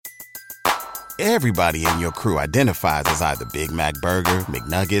Everybody in your crew identifies as either Big Mac Burger,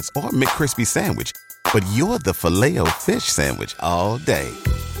 McNuggets, or McCrispy Sandwich. But you're the Filet-O-Fish Sandwich all day.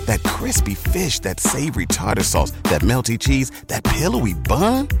 That crispy fish, that savory tartar sauce, that melty cheese, that pillowy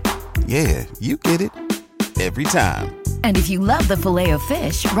bun. Yeah, you get it. Every time. And if you love the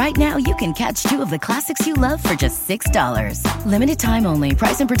Filet-O-Fish, right now you can catch two of the classics you love for just $6. Limited time only.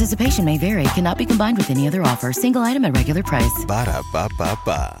 Price and participation may vary. Cannot be combined with any other offer. Single item at regular price.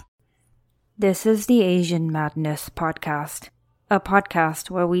 Ba-da-ba-ba-ba. This is the Asian Madness Podcast, a podcast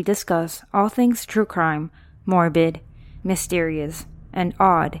where we discuss all things true crime, morbid, mysterious, and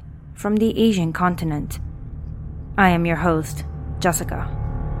odd from the Asian continent. I am your host, Jessica.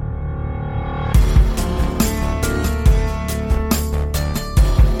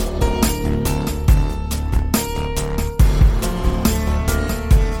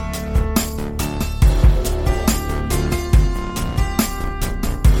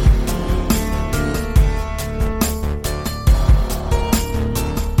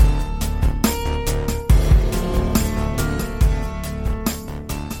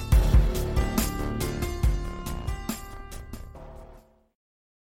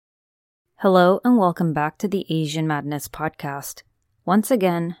 Hello and welcome back to the Asian Madness Podcast. Once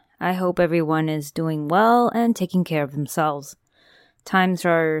again, I hope everyone is doing well and taking care of themselves. Times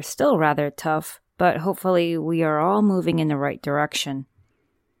are still rather tough, but hopefully we are all moving in the right direction.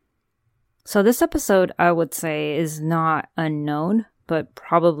 So this episode, I would say, is not unknown, but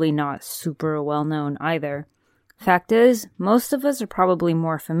probably not super well known either. Fact is, most of us are probably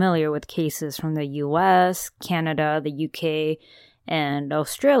more familiar with cases from the US, Canada, the UK, and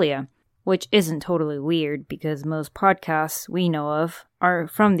Australia. Which isn't totally weird because most podcasts we know of are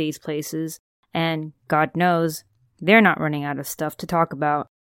from these places, and God knows, they're not running out of stuff to talk about.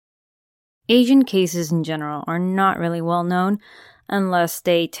 Asian cases in general are not really well known unless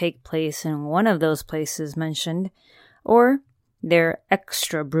they take place in one of those places mentioned, or they're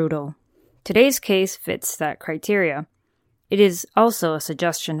extra brutal. Today's case fits that criteria. It is also a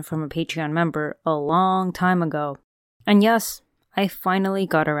suggestion from a Patreon member a long time ago. And yes, I finally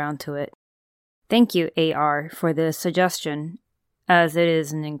got around to it. Thank you, AR, for this suggestion, as it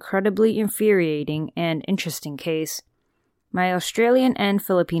is an incredibly infuriating and interesting case. My Australian and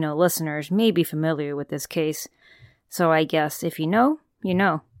Filipino listeners may be familiar with this case, so I guess if you know, you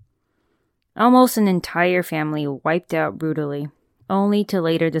know. Almost an entire family wiped out brutally, only to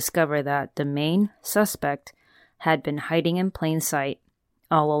later discover that the main suspect had been hiding in plain sight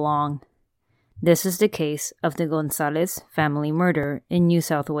all along. This is the case of the Gonzalez family murder in New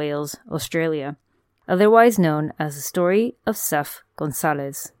South Wales, Australia, otherwise known as the story of Seth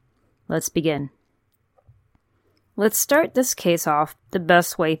Gonzalez. Let's begin. Let's start this case off the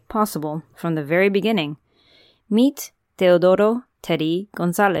best way possible from the very beginning. Meet Teodoro Teddy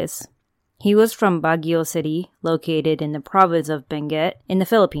Gonzalez. He was from Baguio City, located in the province of Benguet in the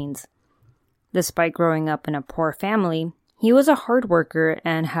Philippines. Despite growing up in a poor family, he was a hard worker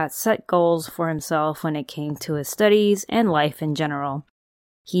and had set goals for himself when it came to his studies and life in general.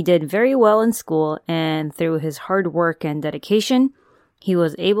 He did very well in school, and through his hard work and dedication, he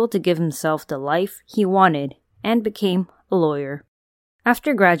was able to give himself the life he wanted and became a lawyer.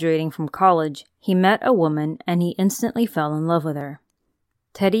 After graduating from college, he met a woman and he instantly fell in love with her.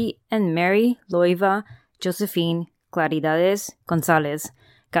 Teddy and Mary Loiva Josephine Claridades Gonzalez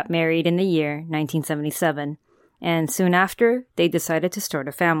got married in the year 1977. And soon after, they decided to start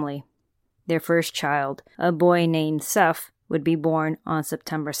a family. Their first child, a boy named Seth, would be born on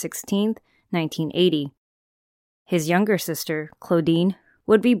September 16, 1980. His younger sister, Claudine,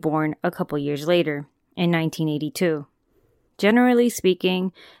 would be born a couple years later, in 1982. Generally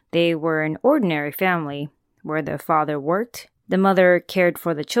speaking, they were an ordinary family, where the father worked, the mother cared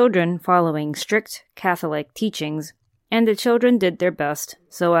for the children following strict Catholic teachings, and the children did their best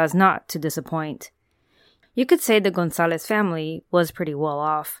so as not to disappoint. You could say the Gonzalez family was pretty well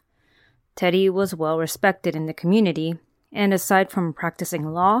off. Teddy was well respected in the community, and aside from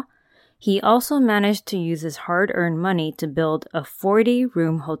practicing law, he also managed to use his hard-earned money to build a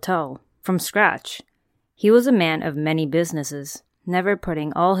 40-room hotel from scratch. He was a man of many businesses, never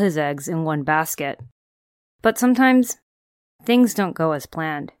putting all his eggs in one basket. But sometimes, things don't go as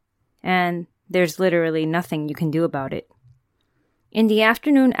planned, and there's literally nothing you can do about it. In the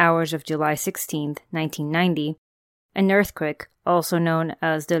afternoon hours of July 16, 1990, an earthquake, also known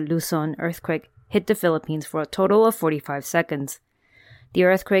as the Luzon earthquake, hit the Philippines for a total of 45 seconds. The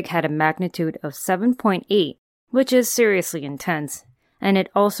earthquake had a magnitude of 7.8, which is seriously intense, and it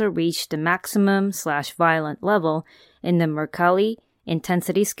also reached the maximum/violent level in the Mercalli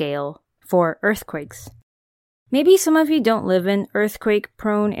intensity scale for earthquakes. Maybe some of you don't live in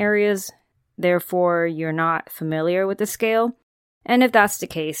earthquake-prone areas. Therefore, you're not familiar with the scale. And if that's the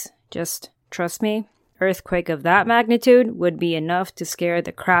case, just trust me, earthquake of that magnitude would be enough to scare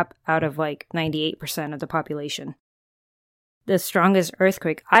the crap out of like 98% of the population. The strongest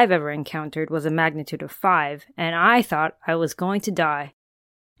earthquake I've ever encountered was a magnitude of 5, and I thought I was going to die.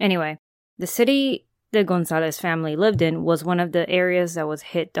 Anyway, the city the Gonzalez family lived in was one of the areas that was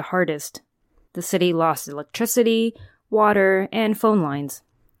hit the hardest. The city lost electricity, water, and phone lines.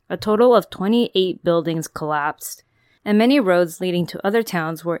 A total of 28 buildings collapsed, and many roads leading to other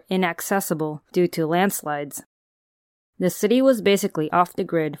towns were inaccessible due to landslides. The city was basically off the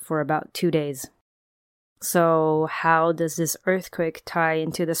grid for about 2 days. So, how does this earthquake tie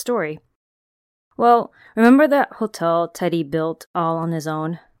into the story? Well, remember that hotel Teddy built all on his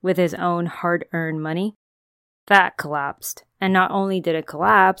own, with his own hard-earned money? That collapsed, and not only did it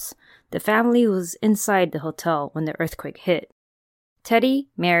collapse, the family was inside the hotel when the earthquake hit. Teddy,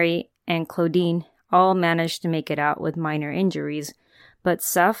 Mary, and Claudine all managed to make it out with minor injuries, but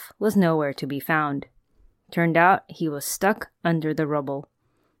Seth was nowhere to be found. Turned out he was stuck under the rubble.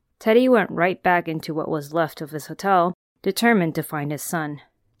 Teddy went right back into what was left of his hotel, determined to find his son.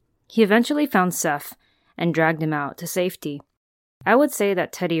 He eventually found Seth and dragged him out to safety. I would say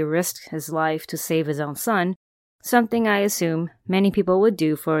that Teddy risked his life to save his own son, something I assume many people would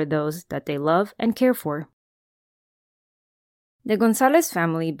do for those that they love and care for. The Gonzalez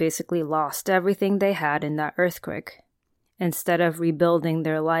family basically lost everything they had in that earthquake. Instead of rebuilding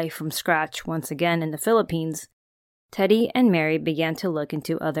their life from scratch once again in the Philippines, Teddy and Mary began to look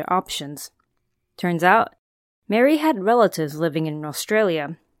into other options. Turns out, Mary had relatives living in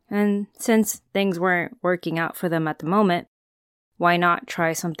Australia, and since things weren't working out for them at the moment, why not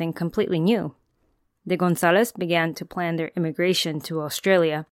try something completely new? The Gonzalez began to plan their immigration to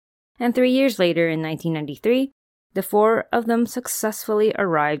Australia, and 3 years later in 1993, the 4 of them successfully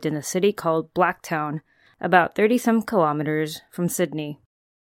arrived in a city called Blacktown, about 30-some kilometers from Sydney.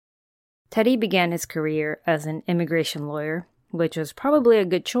 Teddy began his career as an immigration lawyer, which was probably a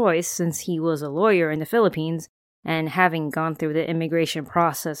good choice since he was a lawyer in the Philippines, and having gone through the immigration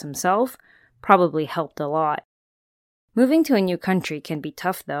process himself probably helped a lot. Moving to a new country can be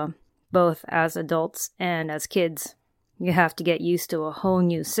tough though, both as adults and as kids. You have to get used to a whole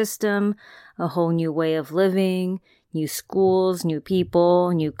new system, a whole new way of living, new schools, new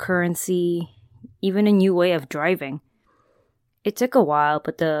people, new currency, even a new way of driving. It took a while,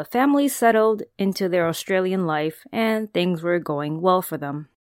 but the family settled into their Australian life and things were going well for them.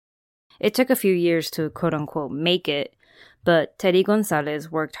 It took a few years to quote-unquote make it, but Teddy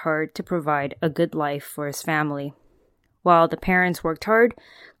Gonzalez worked hard to provide a good life for his family. While the parents worked hard,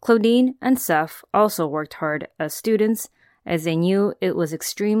 Claudine and Seth also worked hard as students, as they knew it was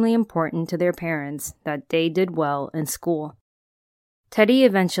extremely important to their parents that they did well in school. Teddy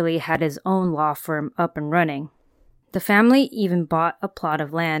eventually had his own law firm up and running. The family even bought a plot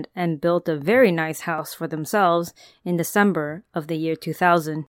of land and built a very nice house for themselves in December of the year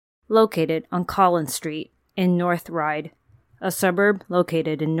 2000, located on Collins Street in North Ryde, a suburb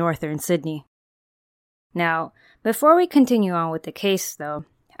located in northern Sydney. Now, before we continue on with the case, though,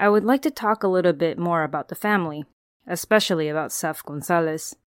 I would like to talk a little bit more about the family, especially about Seth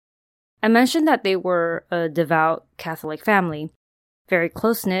Gonzalez. I mentioned that they were a devout Catholic family, very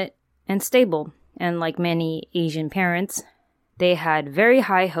close-knit and stable, and like many Asian parents, they had very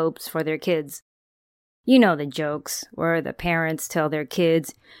high hopes for their kids. You know the jokes, where the parents tell their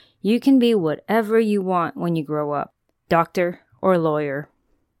kids, you can be whatever you want when you grow up, doctor or lawyer.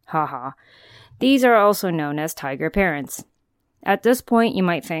 Haha. These are also known as tiger parents. At this point, you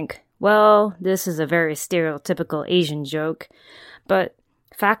might think, well, this is a very stereotypical Asian joke, but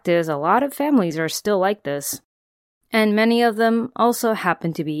fact is, a lot of families are still like this. And many of them also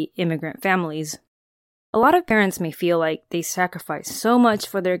happen to be immigrant families. A lot of parents may feel like they sacrificed so much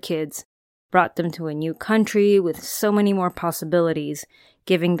for their kids, brought them to a new country with so many more possibilities,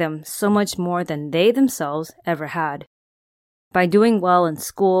 giving them so much more than they themselves ever had. By doing well in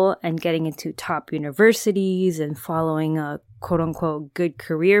school and getting into top universities and following a quote-unquote good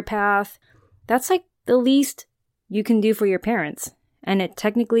career path, that's like the least you can do for your parents, and it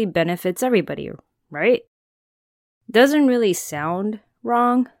technically benefits everybody, right? Doesn't really sound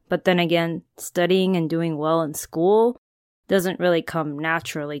wrong, but then again, studying and doing well in school doesn't really come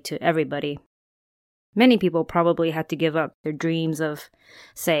naturally to everybody. Many people probably had to give up their dreams of,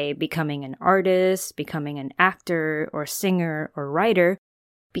 say, becoming an artist, becoming an actor, or singer, or writer,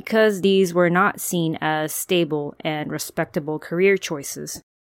 because these were not seen as stable and respectable career choices.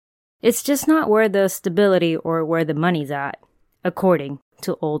 It's just not where the stability or where the money's at, according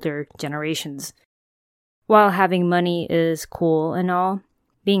to older generations. While having money is cool and all,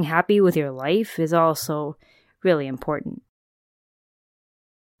 being happy with your life is also really important.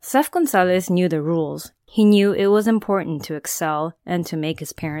 Seth Gonzalez knew the rules. He knew it was important to excel and to make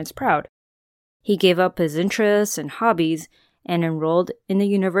his parents proud. He gave up his interests and hobbies and enrolled in the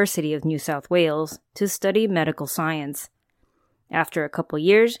University of New South Wales to study medical science. After a couple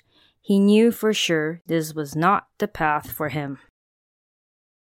years, he knew for sure this was not the path for him.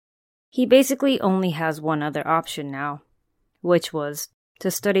 He basically only has one other option now, which was to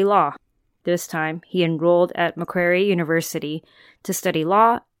study law. This time, he enrolled at Macquarie University to study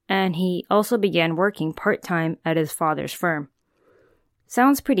law, and he also began working part-time at his father's firm.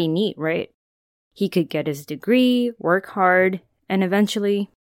 Sounds pretty neat, right? He could get his degree, work hard, and eventually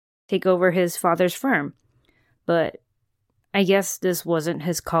take over his father's firm. But I guess this wasn't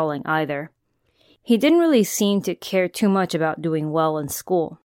his calling either. He didn't really seem to care too much about doing well in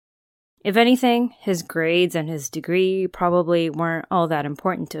school. If anything, his grades and his degree probably weren't all that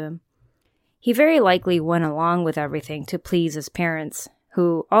important to him. He very likely went along with everything to please his parents,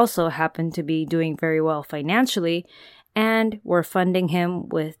 who also happened to be doing very well financially and were funding him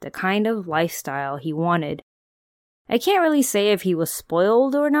with the kind of lifestyle he wanted. I can't really say if he was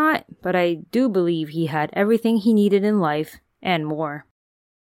spoiled or not, but I do believe he had everything he needed in life and more.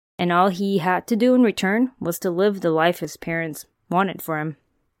 And all he had to do in return was to live the life his parents wanted for him.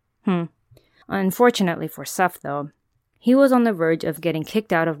 Unfortunately for Seth, though, he was on the verge of getting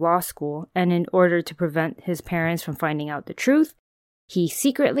kicked out of law school, and in order to prevent his parents from finding out the truth, he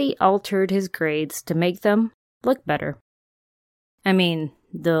secretly altered his grades to make them look better. I mean,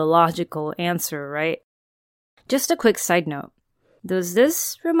 the logical answer, right? Just a quick side note. Does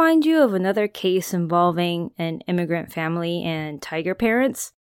this remind you of another case involving an immigrant family and tiger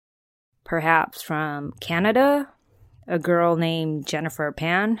parents? Perhaps from Canada? A girl named Jennifer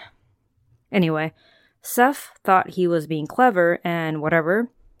Pan? Anyway, Seth thought he was being clever and whatever,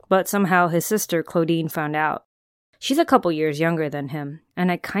 but somehow his sister Claudine found out. She's a couple years younger than him,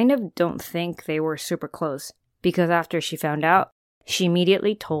 and I kind of don't think they were super close, because after she found out, she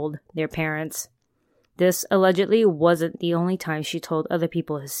immediately told their parents. This allegedly wasn't the only time she told other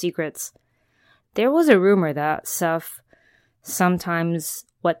people his secrets. There was a rumor that Seth sometimes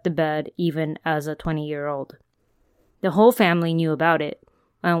wet the bed even as a 20-year-old. The whole family knew about it,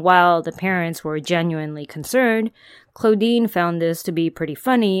 and while the parents were genuinely concerned, Claudine found this to be pretty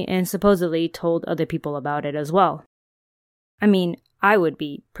funny and supposedly told other people about it as well. I mean, I would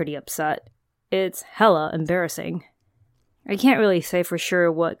be pretty upset. It's hella embarrassing. I can't really say for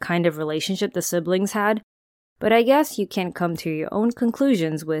sure what kind of relationship the siblings had, but I guess you can come to your own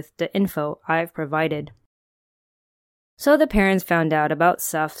conclusions with the info I've provided. So the parents found out about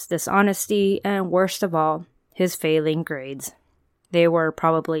Seth's dishonesty and, worst of all, his failing grades. They were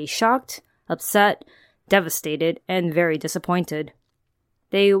probably shocked, upset, devastated, and very disappointed.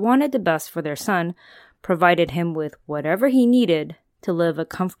 They wanted the best for their son, provided him with whatever he needed to live a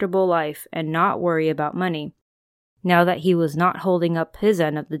comfortable life and not worry about money. Now that he was not holding up his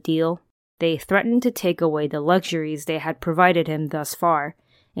end of the deal, they threatened to take away the luxuries they had provided him thus far,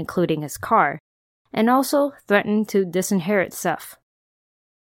 including his car, and also threatened to disinherit Seth.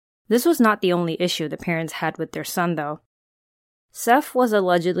 This was not the only issue the parents had with their son, though. Seth was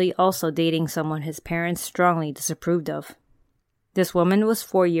allegedly also dating someone his parents strongly disapproved of. This woman was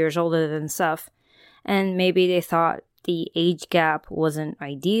 4 years older than Seth, and maybe they thought the age gap wasn't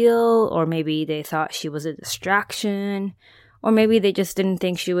ideal, or maybe they thought she was a distraction, or maybe they just didn't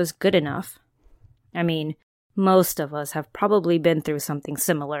think she was good enough. I mean, most of us have probably been through something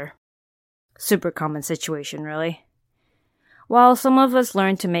similar. Super common situation, really. While some of us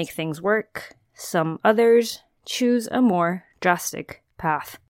learn to make things work, some others choose a more drastic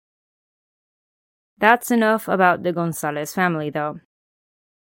path. That's enough about the Gonzalez family, though.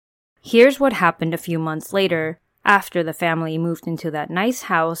 Here's what happened a few months later, after the family moved into that nice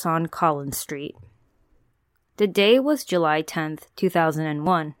house on Collins Street. The day was July 10th,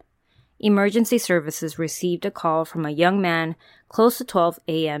 2001. Emergency services received a call from a young man close to 12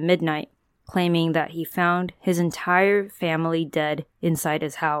 a.m. midnight, claiming that he found his entire family dead inside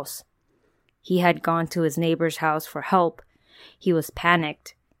his house. He had gone to his neighbor's house for help. He was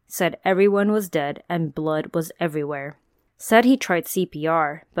panicked, said everyone was dead and blood was everywhere. Said he tried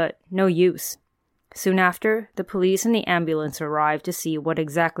CPR, but no use. Soon after, the police and the ambulance arrived to see what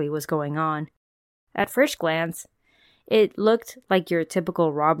exactly was going on. At first glance, it looked like your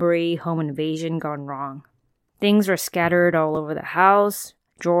typical robbery, home invasion gone wrong. Things were scattered all over the house,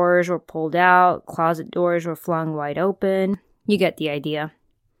 drawers were pulled out, closet doors were flung wide open. You get the idea.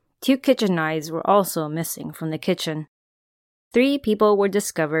 2 kitchen knives were also missing from the kitchen. 3 people were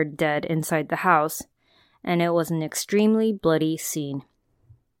discovered dead inside the house, and it was an extremely bloody scene.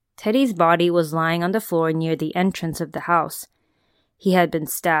 Teddy's body was lying on the floor near the entrance of the house. He had been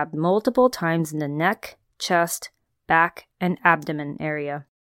stabbed multiple times in the neck, chest, back, and abdomen area.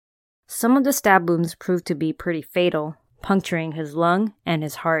 Some of the stab wounds proved to be pretty fatal, puncturing his lung and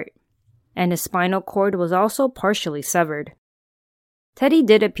his heart, and his spinal cord was also partially severed. Teddy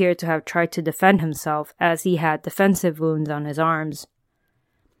did appear to have tried to defend himself as he had defensive wounds on his arms.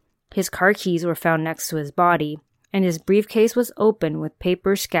 His car keys were found next to his body, and his briefcase was open with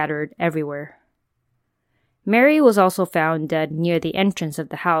papers scattered everywhere. Mary was also found dead near the entrance of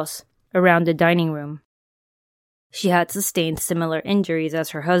the house, around the dining room. She had sustained similar injuries as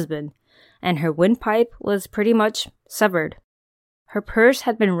her husband, and her windpipe was pretty much severed. Her purse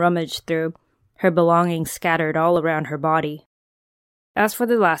had been rummaged through, her belongings scattered all around her body. As for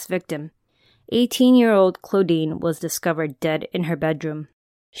the last victim, 18-year-old Claudine was discovered dead in her bedroom.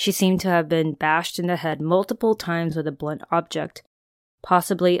 She seemed to have been bashed in the head multiple times with a blunt object,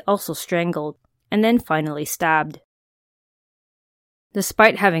 possibly also strangled, and then finally stabbed.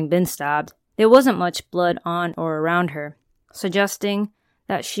 Despite having been stabbed, there wasn't much blood on or around her, suggesting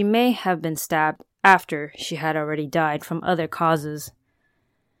that she may have been stabbed after she had already died from other causes.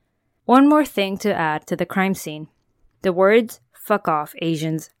 One more thing to add to the crime scene. The words, "Fuck off,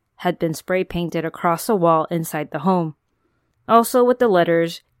 Asians," had been spray painted across a wall inside the home, also with the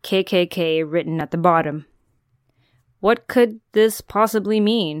letters KKK written at the bottom. What could this possibly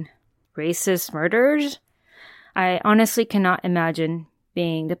mean? Racist murderers? I honestly cannot imagine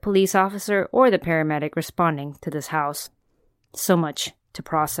being the police officer or the paramedic responding to this house. So much to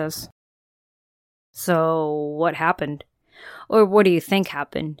process. So, what happened? Or what do you think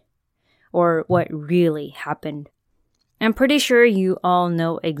happened? Or what really happened? I'm pretty sure you all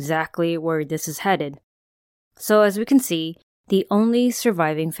know exactly where this is headed. So as we can see, the only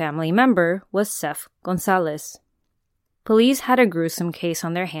surviving family member was Seth Gonzalez. Police had a gruesome case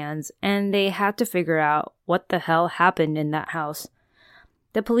on their hands, and they had to figure out what the hell happened in that house.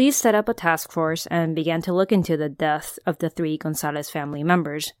 The police set up a task force and began to look into the deaths of the 3 Gonzalez family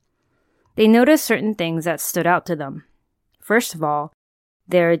members. They noticed certain things that stood out to them. First of all,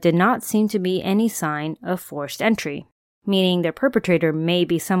 there did not seem to be any sign of forced entry, meaning the perpetrator may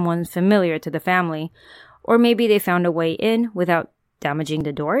be someone familiar to the family, or maybe they found a way in without damaging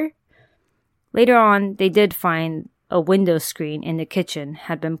the door. Later on, they did find a window screen in the kitchen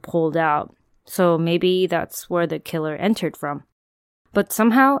had been pulled out, so maybe that's where the killer entered from. But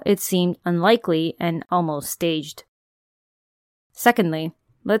somehow it seemed unlikely and almost staged. Secondly,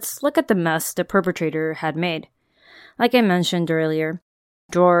 let's look at the mess the perpetrator had made. Like I mentioned earlier,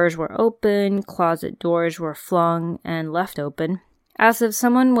 drawers were open, closet doors were flung and left open, as if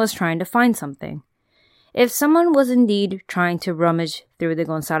someone was trying to find something. If someone was indeed trying to rummage through the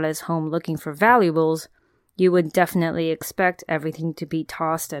Gonzalez home looking for valuables, you would definitely expect everything to be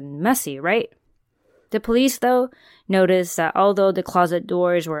tossed and messy, right? The police, though, noticed that although the closet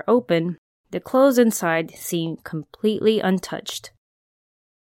doors were open, the clothes inside seemed completely untouched.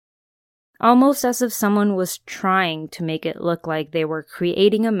 Almost as if someone was trying to make it look like they were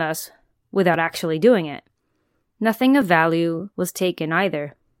creating a mess without actually doing it. Nothing of value was taken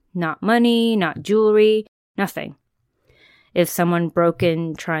either. Not money, not jewelry, nothing. If someone broke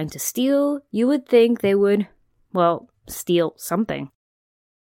in trying to steal, you would think they would, steal something.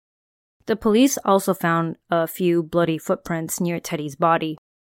 The police also found a few bloody footprints near Teddy's body.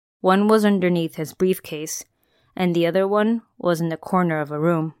 One was underneath his briefcase, and the other one was in the corner of a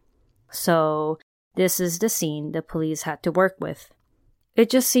room. So, this is the scene the police had to work with. It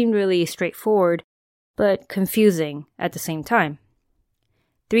just seemed really straightforward, but confusing at the same time.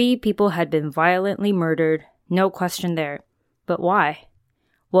 3 people had been violently murdered, no question there. But why?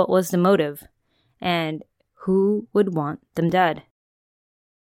 What was the motive? And who would want them dead?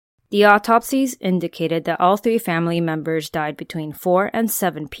 The autopsies indicated that all 3 family members died between 4 and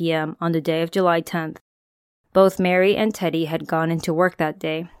 7 p.m. on the day of July 10th. Both Mary and Teddy had gone into work that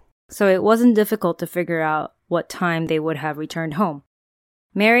day, so it wasn't difficult to figure out what time they would have returned home.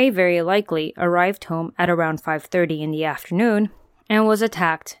 Mary very likely arrived home at around 5:30 in the afternoon and was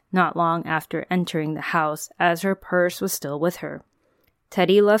attacked not long after entering the house as her purse was still with her.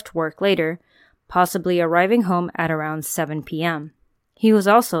 Teddy left work later, possibly arriving home at around 7 p.m. He was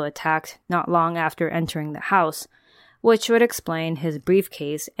also attacked not long after entering the house, which would explain his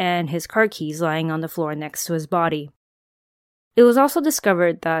briefcase and his car keys lying on the floor next to his body. It was also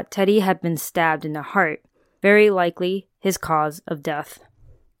discovered that Teddy had been stabbed in the heart, very likely his cause of death.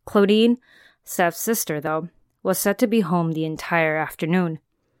 Claudine, Seth's sister, though, was said to be home the entire afternoon.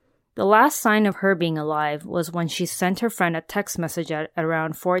 The last sign of her being alive was when she sent her friend a text message at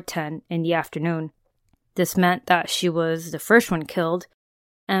around 4:10 in the afternoon. This meant that she was the first one killed,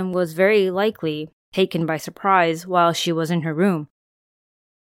 and was very likely taken by surprise while she was in her room.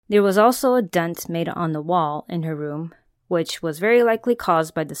 There was also a dent made on the wall in her room, which was very likely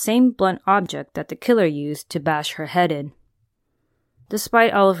caused by the same blunt object that the killer used to bash her head in.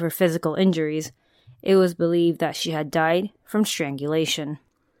 Despite all of her physical injuries, it was believed that she had died from strangulation.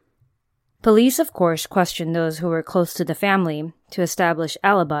 Police, of course, questioned those who were close to the family to establish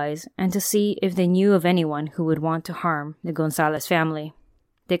alibis and to see if they knew of anyone who would want to harm the Gonzalez family.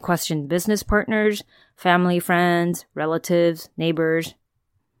 They questioned business partners, family friends, relatives, neighbors,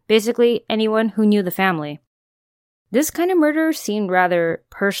 basically anyone who knew the family. This kind of murder seemed rather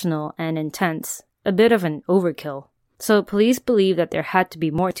personal and intense, a bit of an overkill, so police believed that there had to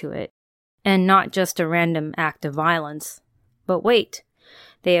be more to it, and not just a random act of violence. But wait,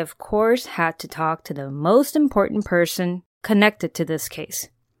 they of course had to talk to the most important person connected to this case,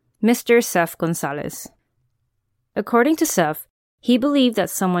 Mr. Seth Gonzalez. According to Seth, he believed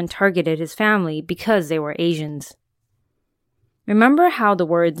that someone targeted his family because they were Asians. Remember how the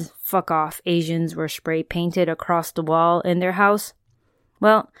words "fuck off Asians" were spray painted across the wall in their house?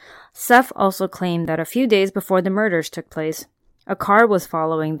 Well, Seth also claimed that a few days before the murders took place, a car was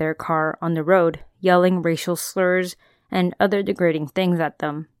following their car on the road, yelling racial slurs and other degrading things at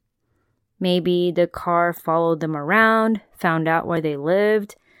them. Maybe the car followed them around, found out where they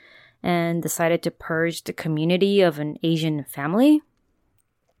lived, and decided to purge the community of an Asian family?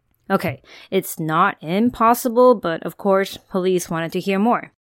 Okay, it's not impossible, but of course, police wanted to hear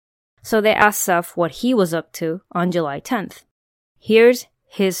more. So they asked Seth what he was up to on July 10th. Here's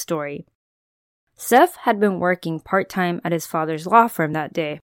his story. Seth had been working part-time at his father's law firm that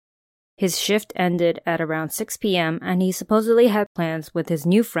day. His shift ended at around 6 p.m. and he supposedly had plans with his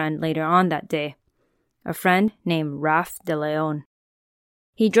new friend later on that day, a friend named Raf De Leon.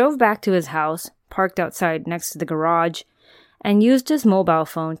 He drove back to his house, parked outside next to the garage, and used his mobile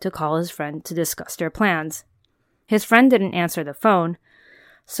phone to call his friend to discuss their plans. His friend didn't answer the phone,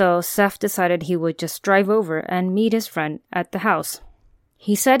 so Seth decided he would just drive over and meet his friend at the house.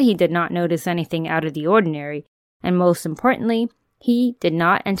 He said he did not notice anything out of the ordinary, and most importantly, he did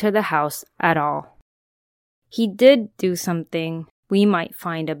not enter the house at all. He did do something we might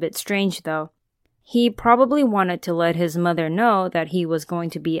find a bit strange, though. He probably wanted to let his mother know that he was going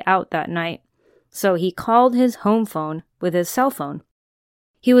to be out that night, so he called his home phone with his cell phone.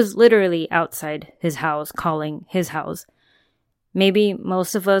 He was literally outside his house calling his house. Maybe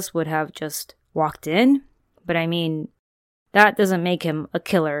most of us would have just walked in, but I mean, that doesn't make him a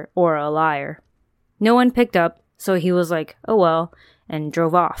killer or a liar. No one picked up, so he was like, oh well, and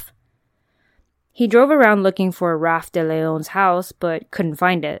drove off. He drove around looking for Raf De Leon's house, but couldn't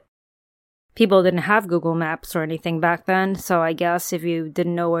find it. People didn't have Google Maps or anything back then, so I guess if you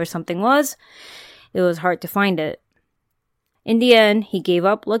didn't know where something was, it was hard to find it. In the end, he gave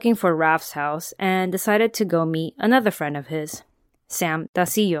up looking for Raf's house and decided to go meet another friend of his, Sam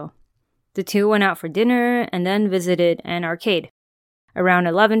Dasillo. The two went out for dinner and then visited an arcade. Around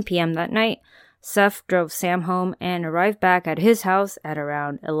 11 p.m. that night, Seth drove Sam home and arrived back at his house at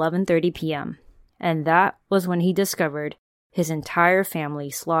around 11:30 p.m. And that was when he discovered his entire family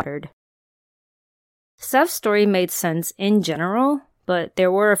slaughtered. Seth's story made sense in general, but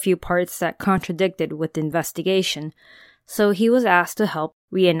there were a few parts that contradicted with the investigation, so he was asked to help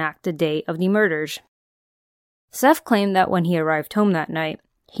reenact the day of the murders. Seth claimed that when he arrived home that night,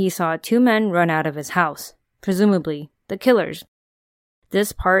 he saw two men run out of his house, presumably the killers.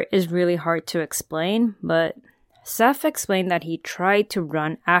 This part is really hard to explain, but Seth explained that he tried to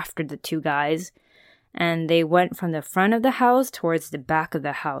run after the two guys, and they went from the front of the house towards the back of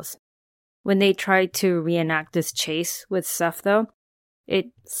the house. When they tried to reenact this chase with Seth, though,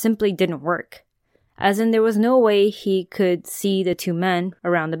 it simply didn't work, as in there was no way he could see the two men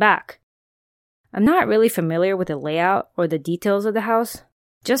around the back. I'm not really familiar with the layout or the details of the house.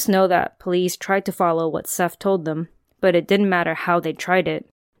 Just know that police tried to follow what Seth told them, but it didn't matter how they tried it.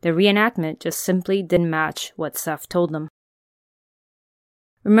 The reenactment just simply didn't match what Seth told them.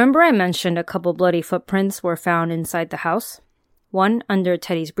 Remember I mentioned a couple bloody footprints were found inside the house? One under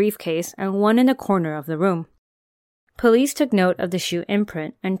Teddy's briefcase and one in the corner of the room. Police took note of the shoe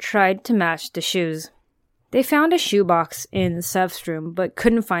imprint and tried to match the shoes. They found a shoebox in Seth's room but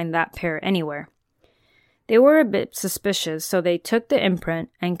couldn't find that pair anywhere. They were a bit suspicious, so they took the imprint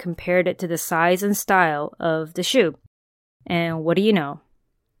and compared it to the size and style of the shoe. And what do you know?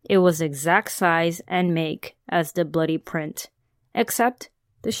 It was the exact size and make as the bloody print, except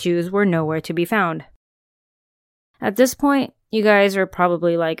the shoes were nowhere to be found. At this point, you guys are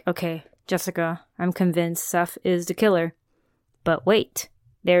probably like, okay, Jessica, I'm convinced Seth is the killer. But wait,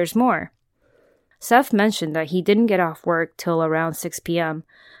 there's more. Seth mentioned that he didn't get off work till around 6 p.m.,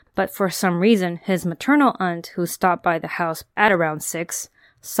 but for some reason, his maternal aunt, who stopped by the house at around 6,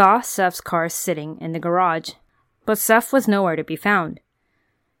 saw Seth's car sitting in the garage, but Seth was nowhere to be found.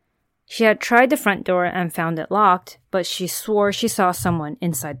 She had tried the front door and found it locked, but she swore she saw someone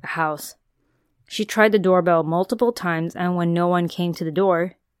inside the house. She tried the doorbell multiple times, and when no one came to the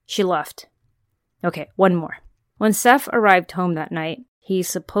door, she left. Okay, one more. When Seth arrived home that night, he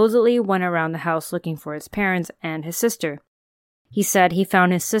supposedly went around the house looking for his parents and his sister. He said he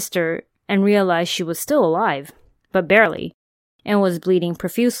found his sister and realized she was still alive, but barely, and was bleeding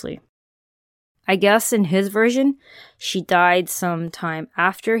profusely. I guess in his version, she died some time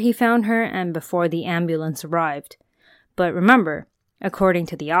after he found her and before the ambulance arrived. But remember, according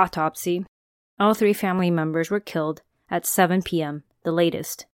to the autopsy, all 3 family members were killed at 7 p.m., the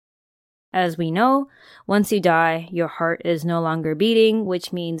latest. As we know, once you die, your heart is no longer beating,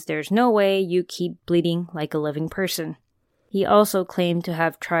 which means there's no way you keep bleeding like a living person. He also claimed to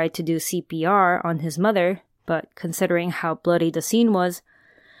have tried to do CPR on his mother, but considering how bloody the scene was,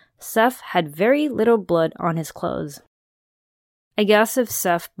 Seth had very little blood on his clothes. I guess if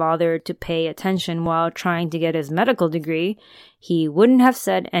Seth bothered to pay attention while trying to get his medical degree, he wouldn't have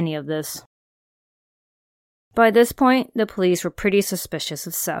said any of this. By this point, the police were pretty suspicious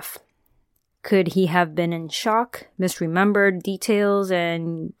of Seth. Could he have been in shock, misremembered details,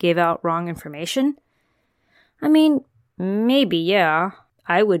 and gave out wrong information? I mean, maybe, yeah.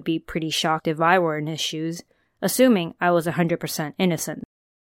 I would be pretty shocked if I were in his shoes, assuming I was 100% innocent.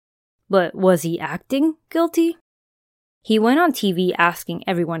 But was he acting guilty? He went on TV asking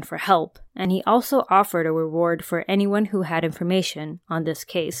everyone for help, and he also offered a reward for anyone who had information on this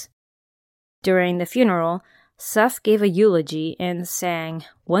case. During the funeral, Seth gave a eulogy and sang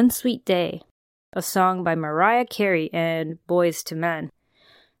One Sweet Day, a song by Mariah Carey and Boyz II Men.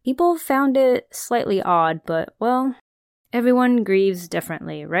 People found it slightly odd, but, well, everyone grieves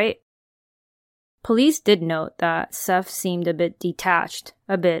differently, right? Police did note that Seth seemed a bit detached,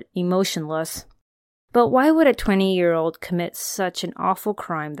 a bit emotionless. But why would a 20-year-old commit such an awful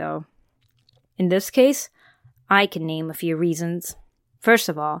crime, though? In this case, I can name a few reasons. First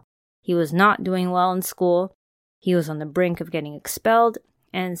of all, he was not doing well in school, he was on the brink of getting expelled,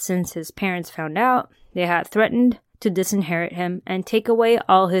 and since his parents found out, they had threatened to disinherit him and take away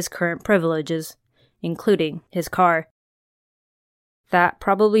all his current privileges, including his car. That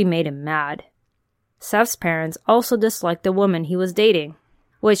probably made him mad. Seth's parents also disliked the woman he was dating,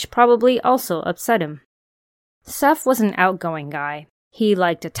 which probably also upset him. Seth was an outgoing guy. He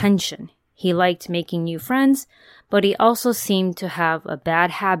liked attention. He liked making new friends, but he also seemed to have a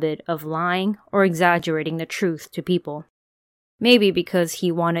bad habit of lying or exaggerating the truth to people. Maybe because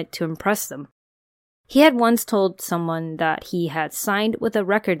he wanted to impress them. He had once told someone that he had signed with a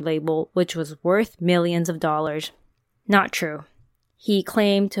record label which was worth millions of dollars. Not true. He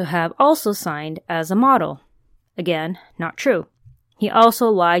claimed to have also signed as a model. Again, not true. He also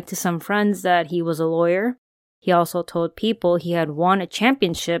lied to some friends that he was a lawyer. He also told people he had won a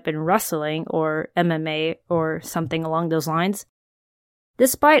championship in wrestling or MMA or something along those lines.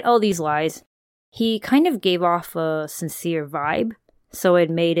 Despite all these lies, he kind of gave off a sincere vibe, so it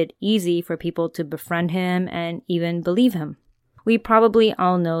made it easy for people to befriend him and even believe him. We probably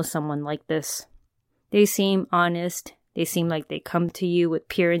all know someone like this. They seem honest. They seem like they come to you with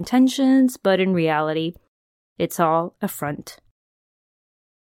pure intentions, but in reality, it's all a front.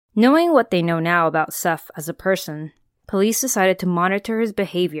 Knowing what they know now about Seth as a person, police decided to monitor his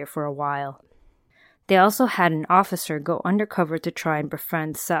behavior for a while. They also had an officer go undercover to try and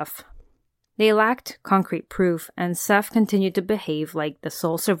befriend Seth. They lacked concrete proof, and Seth continued to behave like the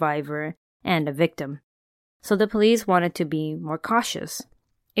sole survivor and a victim. So the police wanted to be more cautious.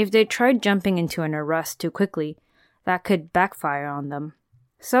 If they tried jumping into an arrest too quickly, that could backfire on them.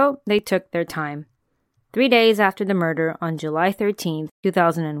 So they took their time. 3 days after the murder, on July 13,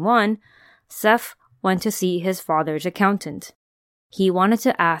 2001, Seth went to see his father's accountant. He wanted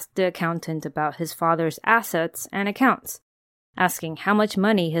to ask the accountant about his father's assets and accounts, asking how much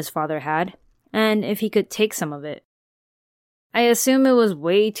money his father had, and if he could take some of it. I assume it was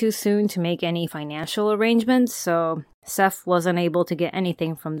way too soon to make any financial arrangements, so Seth wasn't able to get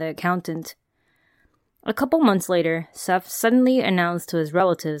anything from the accountant. A couple months later, Seth suddenly announced to his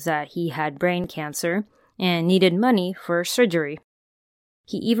relatives that he had brain cancer and needed money for surgery.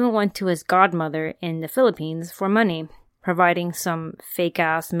 He even went to his godmother in the Philippines for money, providing some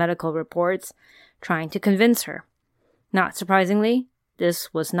fake-ass medical reports, trying to convince her. Not surprisingly,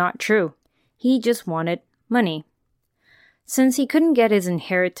 this was not true. He just wanted money. Since he couldn't get his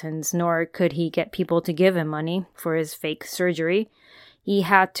inheritance, nor could he get people to give him money for his fake surgery, he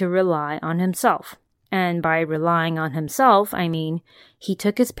had to rely on himself. And by relying on himself, I mean he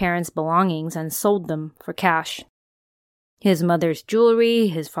took his parents' belongings and sold them for cash. His mother's jewelry,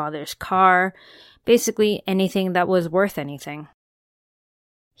 his father's car, basically anything that was worth anything.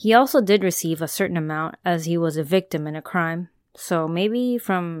 He also did receive a certain amount as he was a victim in a crime, so maybe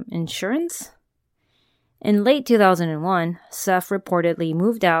from insurance? In late 2001, Seth reportedly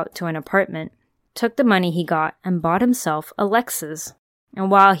moved out to an apartment, took the money he got, and bought himself a Lexus. And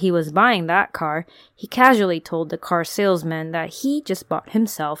while he was buying that car, he casually told the car salesman that he just bought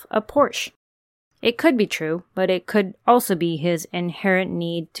himself a Porsche. It could be true, but it could also be his inherent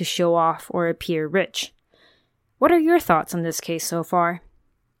need to show off or appear rich. What are your thoughts on this case so far?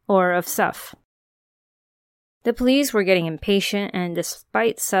 Or of Seth? The police were getting impatient, and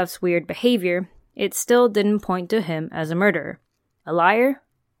despite Seth's weird behavior, it still didn't point to him as a murderer. A liar?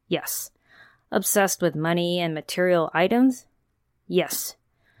 Yes. Obsessed with money and material items? Yes.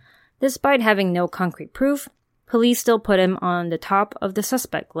 Despite having no concrete proof, police still put him on the top of the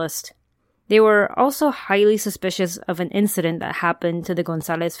suspect list. They were also highly suspicious of an incident that happened to the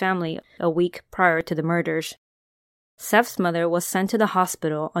Gonzalez family a week prior to the murders. Seth's mother was sent to the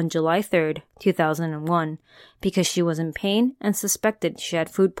hospital on July 3rd, 2001, because she was in pain and suspected she had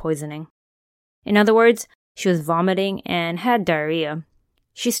food poisoning. In other words, she was vomiting and had diarrhea.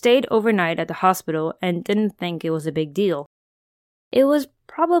 She stayed overnight at the hospital and didn't think it was a big deal. It was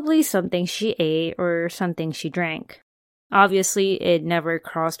probably something she ate or something she drank. Obviously, it never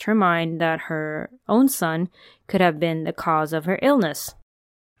crossed her mind that her own son could have been the cause of her illness.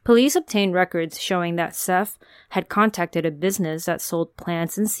 Police obtained records showing that Seth had contacted a business that sold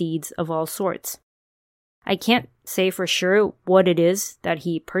plants and seeds of all sorts. I can't say for sure what it is that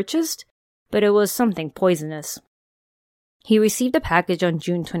he purchased, but it was something poisonous. He received a package on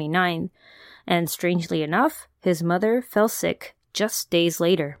June 29th, and strangely enough, his mother fell sick just days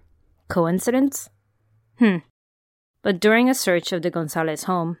later. Coincidence? But during a search of the Gonzalez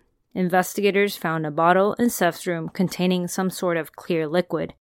home, investigators found a bottle in Seth's room containing some sort of clear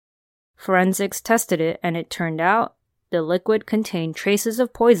liquid. Forensics tested it, and it turned out the liquid contained traces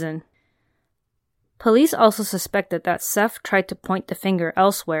of poison. Police also suspected that Seth tried to point the finger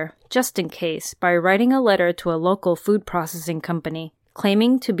elsewhere, just in case, by writing a letter to a local food processing company,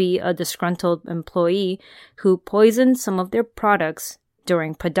 claiming to be a disgruntled employee who poisoned some of their products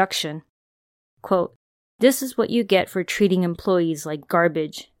during production. Quote, "This is what you get for treating employees like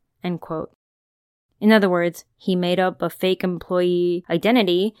garbage," end quote. In other words, he made up a fake employee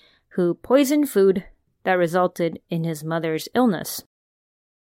identity who poisoned food that resulted in his mother's illness.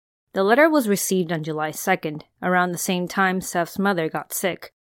 The letter was received on July 2nd, around the same time Seth's mother got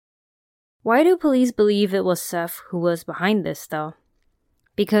sick. Why do police believe it was Seth who was behind this, though?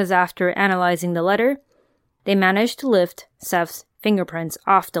 Because after analyzing the letter, they managed to lift Seth's fingerprints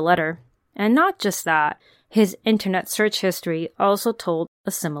off the letter. And not just that, his internet search history also told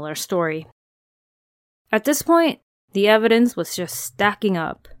a similar story. At this point, the evidence was just stacking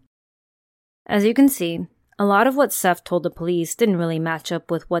up. As you can see, a lot of what Seth told the police didn't really match up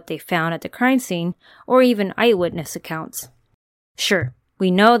with what they found at the crime scene or even eyewitness accounts. Sure,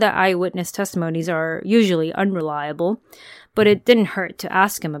 we know that eyewitness testimonies are usually unreliable, but it didn't hurt to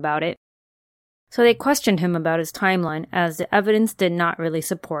ask him about it. So they questioned him about his timeline as the evidence did not really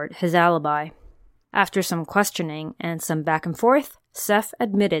support his alibi. After some questioning and some back and forth, Seth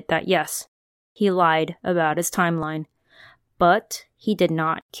admitted that yes, he lied about his timeline, but he did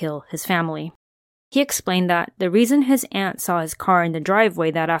not kill his family. He explained that the reason his aunt saw his car in the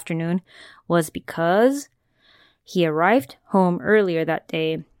driveway that afternoon was because he arrived home earlier that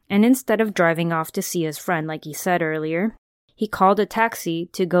day, and instead of driving off to see his friend like he said earlier, he called a taxi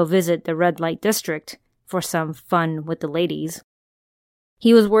to go visit the red light district for some fun with the ladies.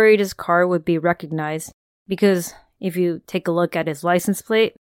 He was worried his car would be recognized because if you take a look at his license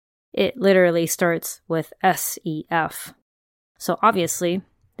plate, it literally starts with SEF. So obviously,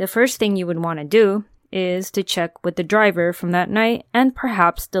 the first thing you would want to do is to check with the driver from that night and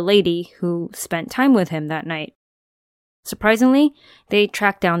perhaps the lady who spent time with him that night. Surprisingly, they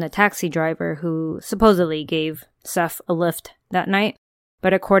tracked down the taxi driver who supposedly gave Seth a lift that night,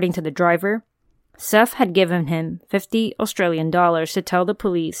 but according to the driver, Seth had given him 50 Australian dollars to tell the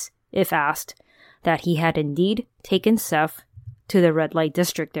police, if asked, that he had indeed taken Seth to the red light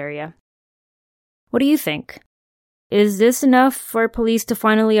district area. What do you think? Is this enough for police to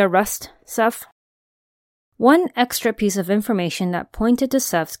finally arrest Seth? One extra piece of information that pointed to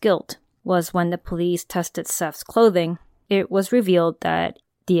Seth's guilt was when the police tested Seth's clothing, it was revealed that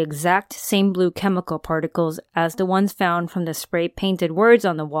the exact same blue chemical particles as the ones found from the spray-painted words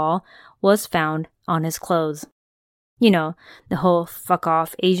on the wall was found on his clothes. You know, the whole fuck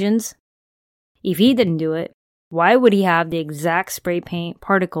off Asians. If he didn't do it, why would he have the exact spray paint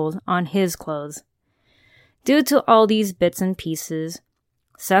particles on his clothes? Due to all these bits and pieces,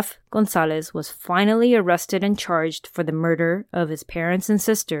 Seth Gonzalez was finally arrested and charged for the murder of his parents and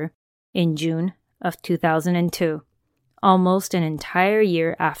sister in June of 2002, almost an entire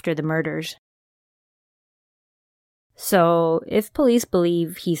year after the murders. So, if police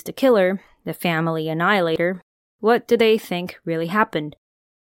believe he's the killer, the family annihilator, what do they think really happened?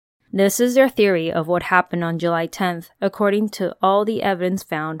 This is their theory of what happened on July 10th, according to all the evidence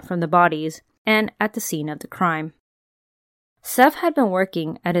found from the bodies and at the scene of the crime. Seth had been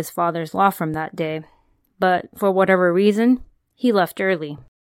working at his father's law firm that day, but for whatever reason, he left early.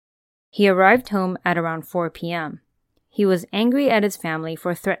 He arrived home at around 4 p.m. He was angry at his family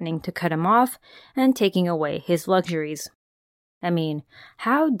for threatening to cut him off and taking away his luxuries. I mean,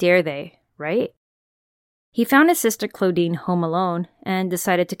 how dare they, right? He found his sister Claudine home alone and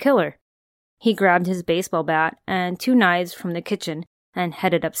decided to kill her. He grabbed his baseball bat and 2 knives from the kitchen and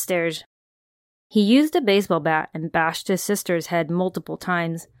headed upstairs. He used a baseball bat and bashed his sister's head multiple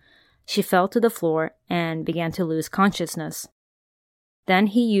times. She fell to the floor and began to lose consciousness. Then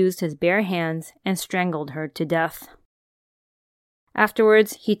he used his bare hands and strangled her to death.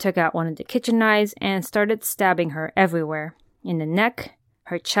 Afterwards, he took out one of the kitchen knives and started stabbing her everywhere, in the neck,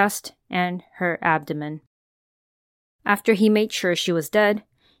 her chest, and her abdomen. After he made sure she was dead,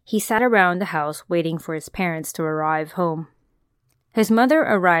 he sat around the house waiting for his parents to arrive home. His mother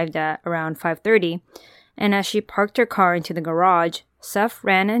arrived at around 5:30, and as she parked her car into the garage, Seth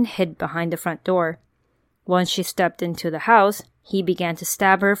ran and hid behind the front door. Once she stepped into the house, he began to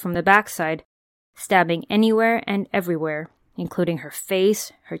stab her from the backside, stabbing anywhere and everywhere, including her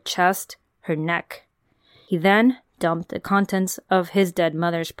face, her chest, her neck. He then dumped the contents of his dead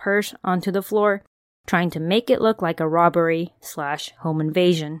mother's purse onto the floor, trying to make it look like a robbery/home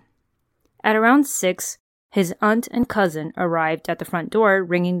invasion. At around 6, his aunt and cousin arrived at the front door,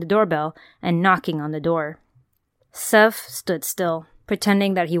 ringing the doorbell and knocking on the door. Seth stood still,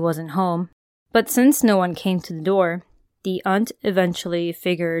 pretending that he wasn't home, but since no one came to the door, the aunt eventually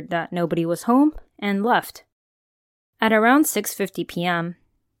figured that nobody was home and left. At around 6:50 p.m.,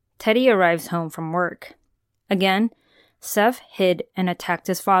 Teddy arrives home from work. Again, Seth hid and attacked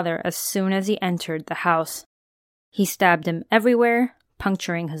his father as soon as he entered the house. He stabbed him everywhere,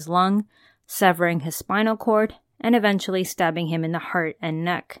 puncturing his lung, severing his spinal cord, and eventually stabbing him in the heart and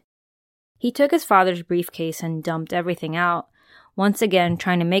neck. He took his father's briefcase and dumped everything out, once again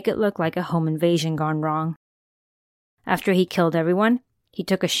trying to make it look like a home invasion gone wrong. After he killed everyone, he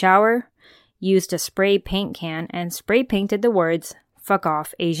took a shower, used a spray paint can, and spray painted the words, "Fuck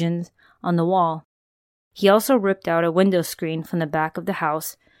off, Asians," on the wall. He also ripped out a window screen from the back of the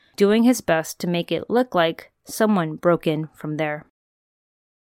house, doing his best to make it look like someone broke in from there.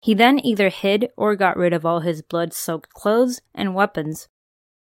 He then either hid or got rid of all his blood-soaked clothes and weapons.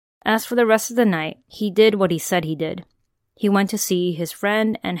 As for the rest of the night, he did what he said he did. He went to see his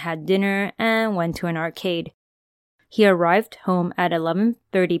friend and had dinner and went to an arcade. He arrived home at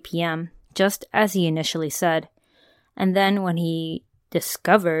 11:30 p.m., just as he initially said. And then when he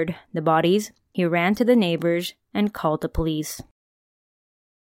discovered the bodies, he ran to the neighbors and called the police.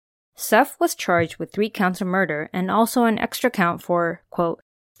 Seth was charged with 3 counts of murder and also an extra count for, quote,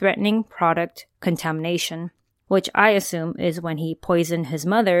 threatening product contamination, which I assume is when he poisoned his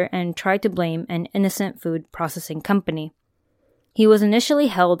mother and tried to blame an innocent food processing company. He was initially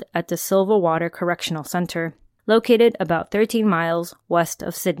held at the Silverwater Correctional Center, located about 13 miles west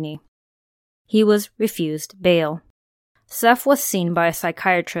of Sydney. He was refused bail. Seth was seen by a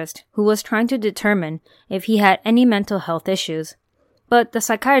psychiatrist who was trying to determine if he had any mental health issues, but the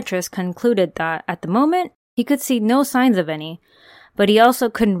psychiatrist concluded that at the moment he could see no signs of any, but he also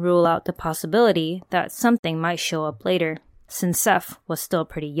couldn't rule out the possibility that something might show up later, since Seth was still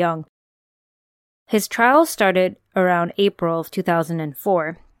pretty young. His trial started around April of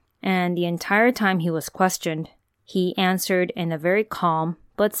 2004, and the entire time he was questioned, he answered in a very calm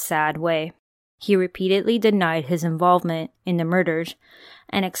but sad way. He repeatedly denied his involvement in the murders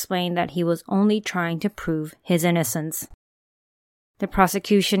and explained that he was only trying to prove his innocence. The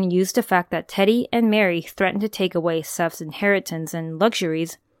prosecution used the fact that Teddy and Mary threatened to take away Seth's inheritance and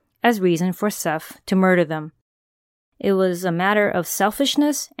luxuries as reason for Seth to murder them. It was a matter of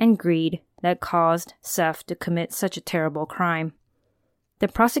selfishness and greed that caused Seth to commit such a terrible crime. The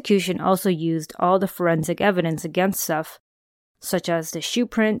prosecution also used all the forensic evidence against Seth, such as the shoe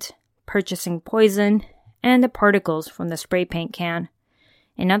print, purchasing poison, and the particles from the spray paint can.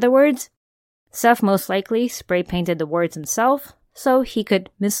 In other words, Seth most likely spray painted the words himself so he could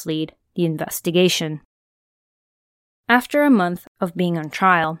mislead the investigation. After a month of being on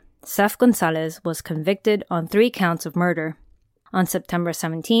trial, Seth Gonzalez was convicted on 3 counts of murder. On September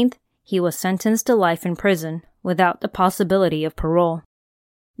 17th, he was sentenced to life in prison without the possibility of parole.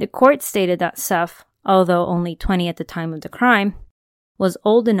 The court stated that Seth, although only 20 at the time of the crime, was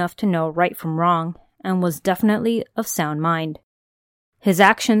old enough to know right from wrong and was definitely of sound mind. His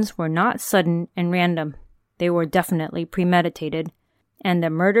actions were not sudden and random. They were definitely premeditated, and the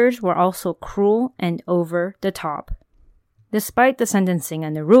murders were also cruel and over the top. Despite the sentencing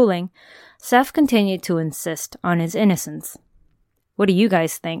and the ruling, Seth continued to insist on his innocence. What do you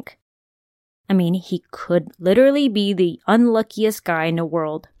guys think? I mean, he could literally be the unluckiest guy in the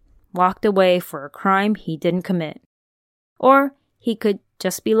world, locked away for a crime he didn't commit. Or he could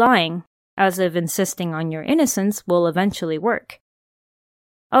just be lying, as if insisting on your innocence will eventually work.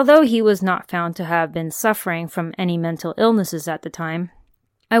 Although he was not found to have been suffering from any mental illnesses at the time,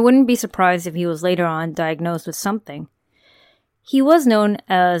 I wouldn't be surprised if he was later on diagnosed with something. He was known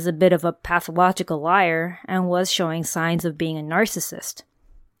as a bit of a pathological liar and was showing signs of being a narcissist.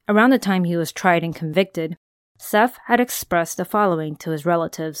 Around the time he was tried and convicted, Seth had expressed the following to his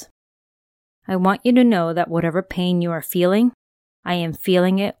relatives. "I want you to know that whatever pain you are feeling, I am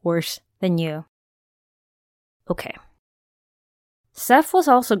feeling it worse than you." Okay. Seth was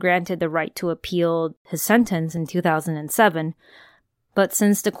also granted the right to appeal his sentence in 2007, but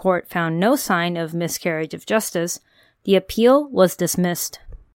since the court found no sign of miscarriage of justice, the appeal was dismissed.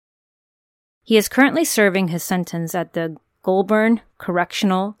 He is currently serving his sentence at the Goulburn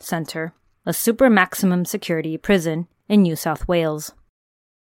Correctional Centre, a super maximum security prison in New South Wales.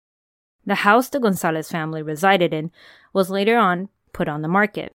 The house the Gonzalez family resided in was later on put on the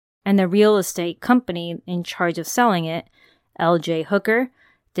market, and the real estate company in charge of selling it, L.J. Hooker,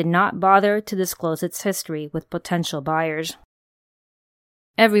 did not bother to disclose its history with potential buyers.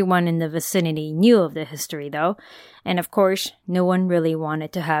 Everyone in the vicinity knew of the history, though, and of course, no one really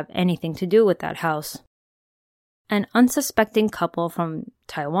wanted to have anything to do with that house. An unsuspecting couple from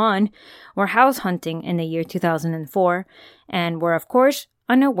Taiwan were house hunting in the year 2004 and were, of course,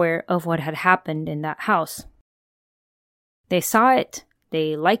 unaware of what had happened in that house. They saw it,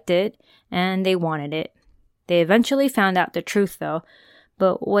 they liked it, and they wanted it. They eventually found out the truth, though,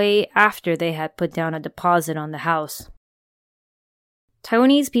 but way after they had put down a deposit on the house.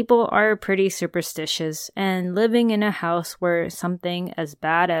 Taiwanese people are pretty superstitious, and living in a house where something as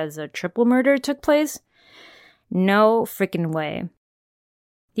bad as a triple murder took place? No freaking way.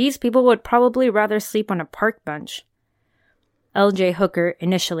 These people would probably rather sleep on a park bench. L.J. Hooker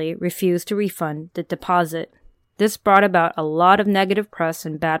initially refused to refund the deposit. This brought about a lot of negative press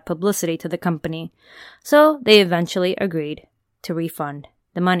and bad publicity to the company, so they eventually agreed to refund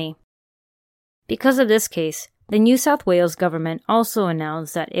the money. Because of this case, the New South Wales government also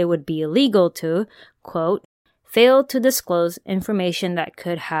announced that it would be illegal to, quote, fail to disclose information that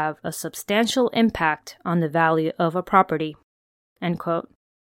could have a substantial impact on the value of a property, end quote.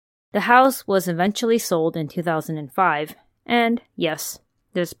 The house was eventually sold in 2005, and yes,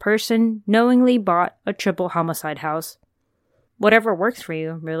 this person knowingly bought a triple homicide house. Whatever works for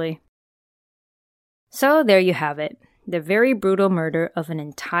you, really. So there you have it, the very brutal murder of an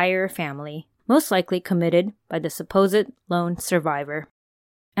entire family, most likely committed by the supposed lone survivor.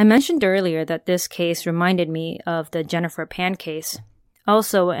 I mentioned earlier that this case reminded me of the Jennifer Pan case,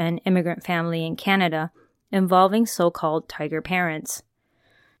 also an immigrant family in Canada involving so-called tiger parents.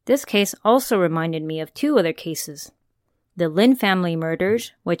 This case also reminded me of 2 other cases. The Lin family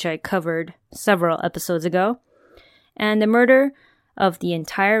murders, which I covered several episodes ago, and the murder of the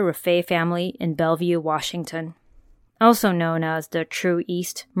entire Raffay family in Bellevue, Washington, also known as the True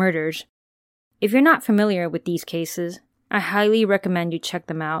East murders. If you're not familiar with these cases, I highly recommend you check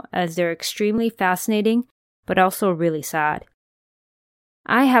them out as they're extremely fascinating, but also really sad.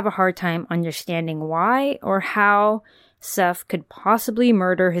 I have a hard time understanding why or how Seth could possibly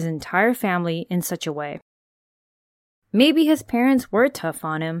murder his entire family in such a way. Maybe his parents were tough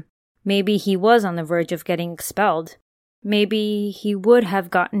on him. Maybe he was on the verge of getting expelled. Maybe he would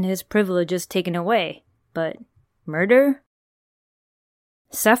have gotten his privileges taken away. But murder?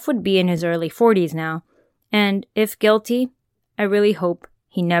 Seth would be in his early 40s now, and if guilty, I really hope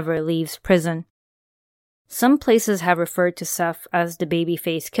he never leaves prison. Some places have referred to Seth as the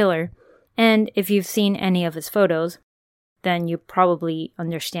babyface killer, and if you've seen any of his photos, then you probably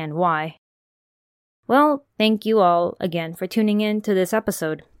understand why. Well, thank you all again for tuning in to this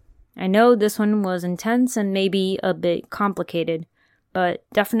episode. I know this one was intense and maybe a bit complicated, but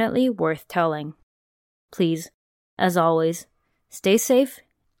definitely worth telling. Please, as always, stay safe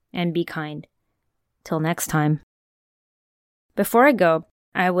and be kind. Till next time. Before I go,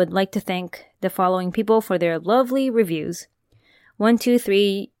 I would like to thank the following people for their lovely reviews.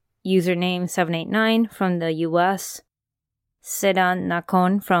 123 username 789 from the US, Sedan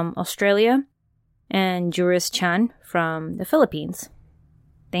Nakon from Australia, and Juris Chan from the Philippines.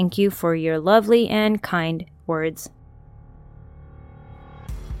 Thank you for your lovely and kind words.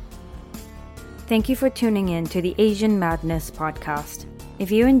 Thank you for tuning in to the Asian Madness podcast. If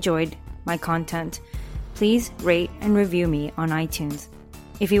you enjoyed my content, please rate and review me on iTunes.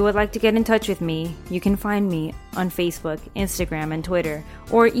 If you would like to get in touch with me, you can find me on Facebook, Instagram, and Twitter,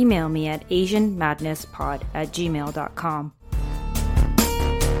 or email me at asianmadnesspod@gmail.com.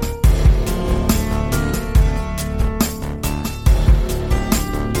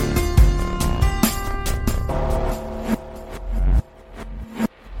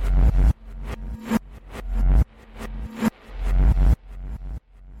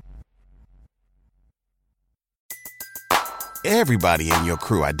 Everybody in your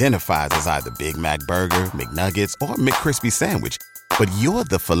crew identifies as either Big Mac Burger, McNuggets, or McCrispy Sandwich. But you're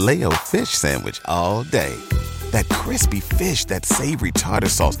the Filet-O-Fish Sandwich all day. That crispy fish, that savory tartar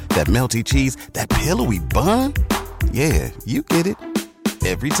sauce, that melty cheese, that pillowy bun. Yeah, you get it.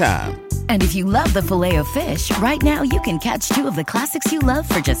 Every time. And if you love the Filet-O-Fish, right now you can catch two of the classics you love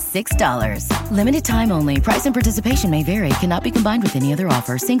for just $6. Limited time only. Price and participation may vary. Cannot be combined with any other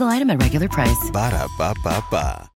offer. Single item at regular price. Ba-da-ba-ba-ba.